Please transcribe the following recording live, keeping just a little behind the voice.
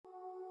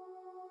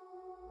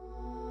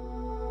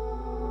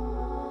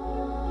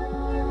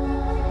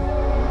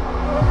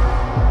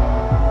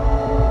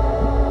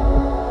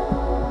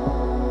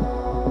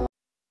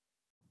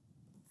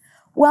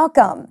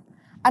Welcome.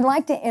 I'd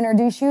like to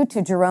introduce you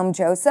to Jerome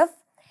Joseph.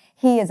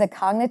 He is a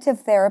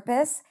cognitive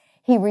therapist.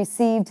 He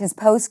received his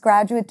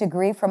postgraduate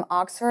degree from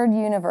Oxford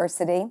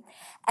University.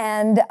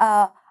 And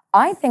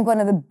I think one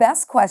of the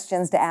best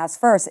questions to ask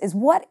first is,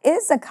 what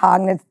is a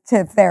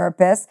cognitive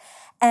therapist?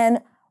 And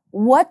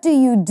what do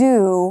you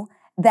do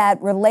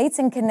that relates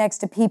and connects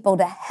to people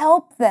to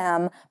help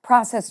them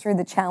process through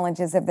the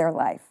challenges of their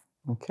life?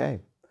 Okay.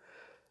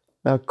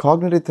 Now,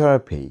 cognitive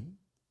therapy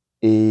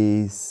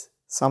is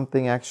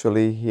something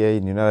actually here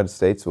in the United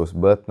States was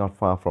birthed not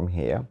far from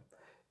here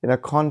in a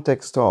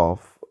context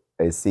of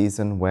a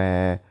season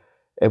where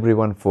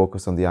everyone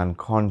focused on the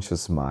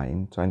unconscious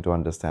mind, trying to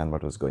understand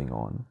what was going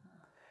on.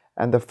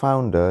 And the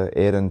founder,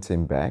 Aaron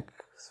Tim Beck,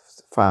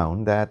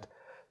 found that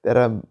there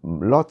are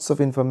lots of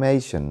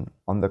information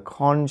on the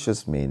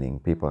conscious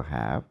meaning people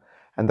have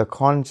and the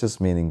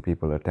conscious meaning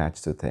people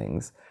attach to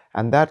things.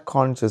 And that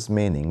conscious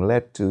meaning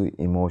led to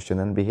emotion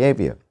and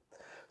behavior.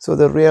 So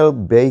the real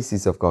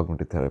basis of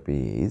cognitive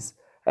therapy is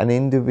an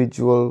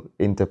individual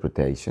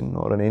interpretation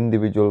or an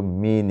individual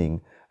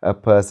meaning a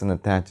person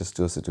attaches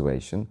to a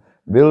situation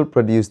will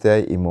produce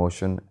their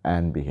emotion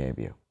and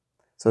behavior.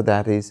 So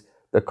that is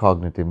the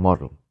cognitive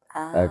model.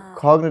 A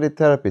cognitive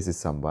therapist is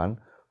someone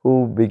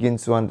who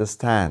begins to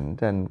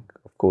understand and,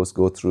 of course,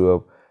 go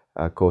through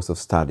a course of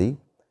study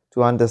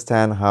to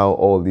understand how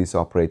all these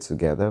operates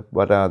together.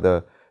 What are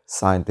the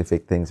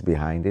scientific things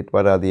behind it?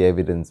 What are the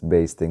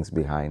evidence-based things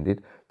behind it?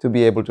 To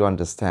be able to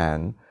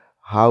understand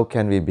how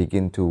can we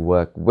begin to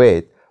work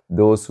with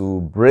those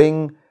who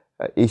bring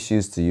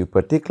issues to you,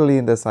 particularly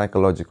in the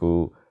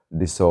psychological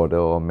disorder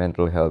or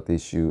mental health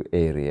issue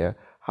area,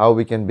 how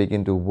we can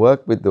begin to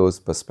work with those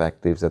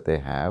perspectives that they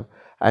have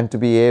and to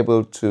be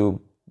able to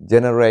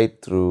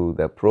generate through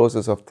the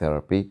process of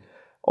therapy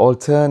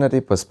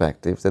alternative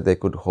perspectives that they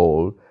could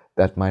hold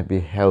that might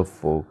be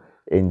helpful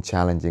in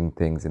challenging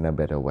things in a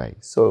better way.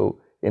 So,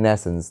 in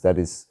essence, that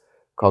is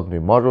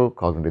cognitive model,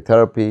 cognitive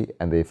therapy,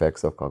 and the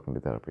effects of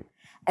cognitive therapy.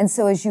 And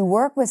so as you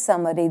work with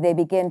somebody, they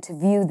begin to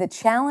view the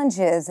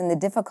challenges and the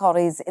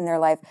difficulties in their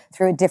life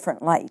through a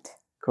different light.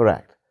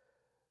 Correct.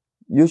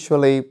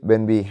 Usually,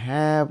 when we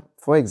have,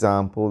 for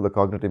example, the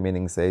cognitive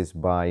meaning says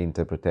by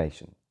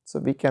interpretation. So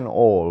we can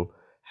all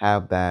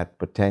have that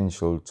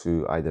potential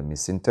to either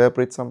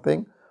misinterpret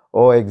something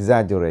or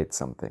exaggerate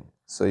something.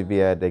 So if we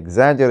had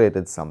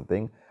exaggerated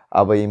something,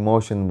 our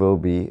emotion will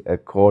be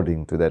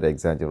according to that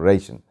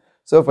exaggeration.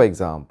 So for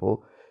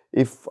example,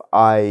 if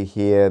I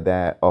hear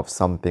that of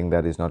something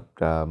that is not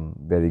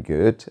very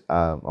good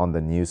on the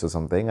news or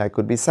something, I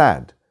could be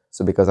sad.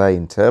 So because I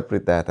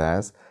interpret that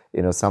as,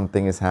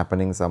 something is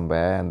happening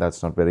somewhere and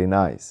that's not very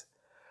nice.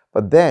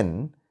 But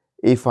then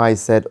if I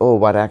said, oh,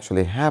 what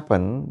actually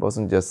happened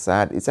wasn't just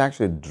sad, it's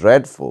actually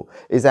dreadful,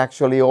 it's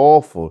actually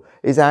awful,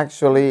 it's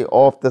actually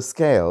off the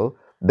scale,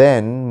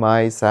 then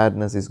my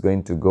sadness is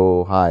going to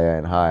go higher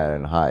and higher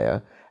and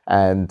higher,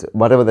 and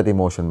whatever that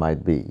emotion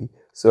might be.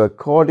 So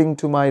according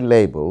to my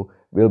label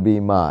will be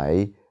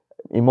my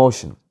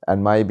emotion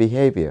and my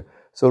behavior.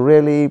 So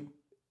really,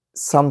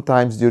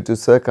 sometimes due to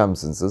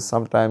circumstances,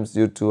 sometimes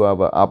due to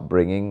our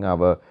upbringing,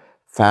 our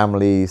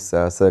family's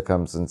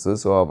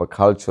circumstances or our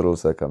cultural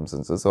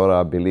circumstances or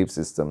our belief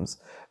systems,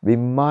 we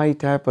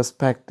might have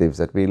perspectives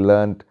that we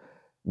learned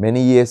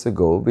many years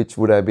ago which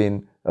would have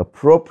been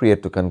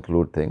appropriate to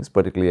conclude things,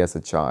 particularly as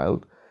a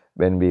child,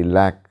 when we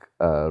lack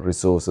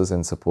resources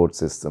and support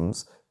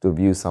systems to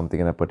view something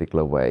in a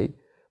particular way.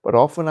 But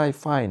often I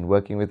find,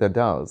 working with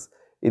adults,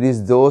 it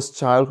is those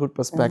childhood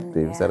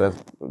perspectives that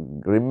have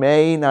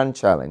remain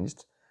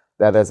unchallenged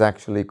that has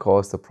actually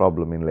caused the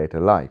problem in later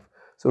life.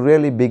 So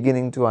really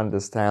beginning to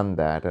understand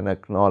that and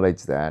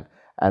acknowledge that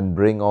and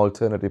bring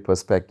alternative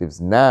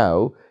perspectives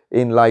now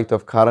in light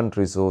of current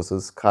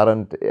resources,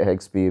 current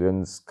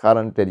experience,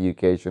 current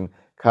education,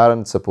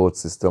 current support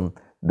system,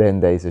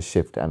 then there is a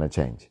shift and a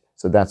change.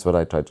 So that's what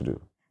I try to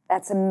do.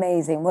 That's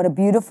amazing. What a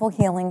beautiful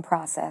healing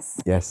process.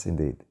 Yes,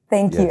 indeed.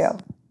 Thank you.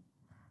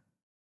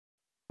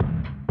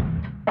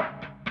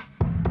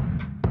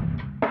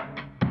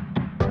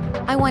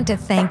 I want to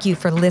thank you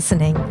for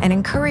listening and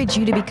encourage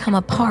you to become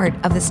a part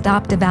of the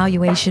Stop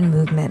Devaluation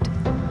movement.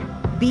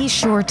 Be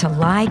sure to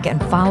like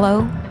and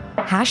follow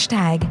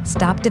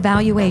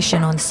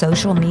 #StopDevaluation on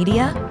social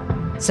media,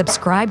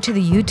 subscribe to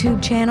the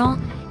YouTube channel,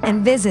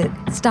 and visit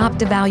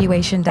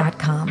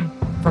StopDevaluation.com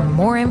for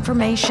more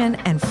information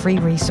and free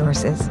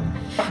resources.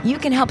 You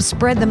can help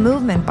spread the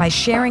movement by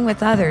sharing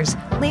with others,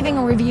 leaving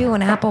a review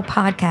on Apple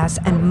Podcasts,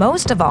 and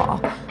most of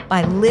all,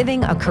 by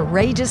living a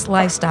courageous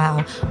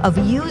lifestyle of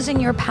using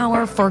your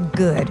power for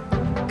good.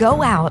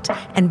 Go out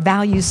and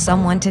value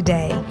someone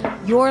today.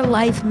 Your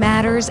life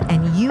matters,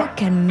 and you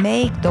can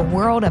make the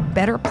world a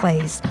better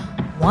place.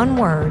 One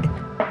word,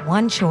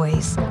 one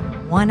choice,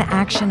 one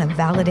action of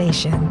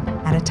validation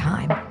at a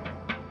time.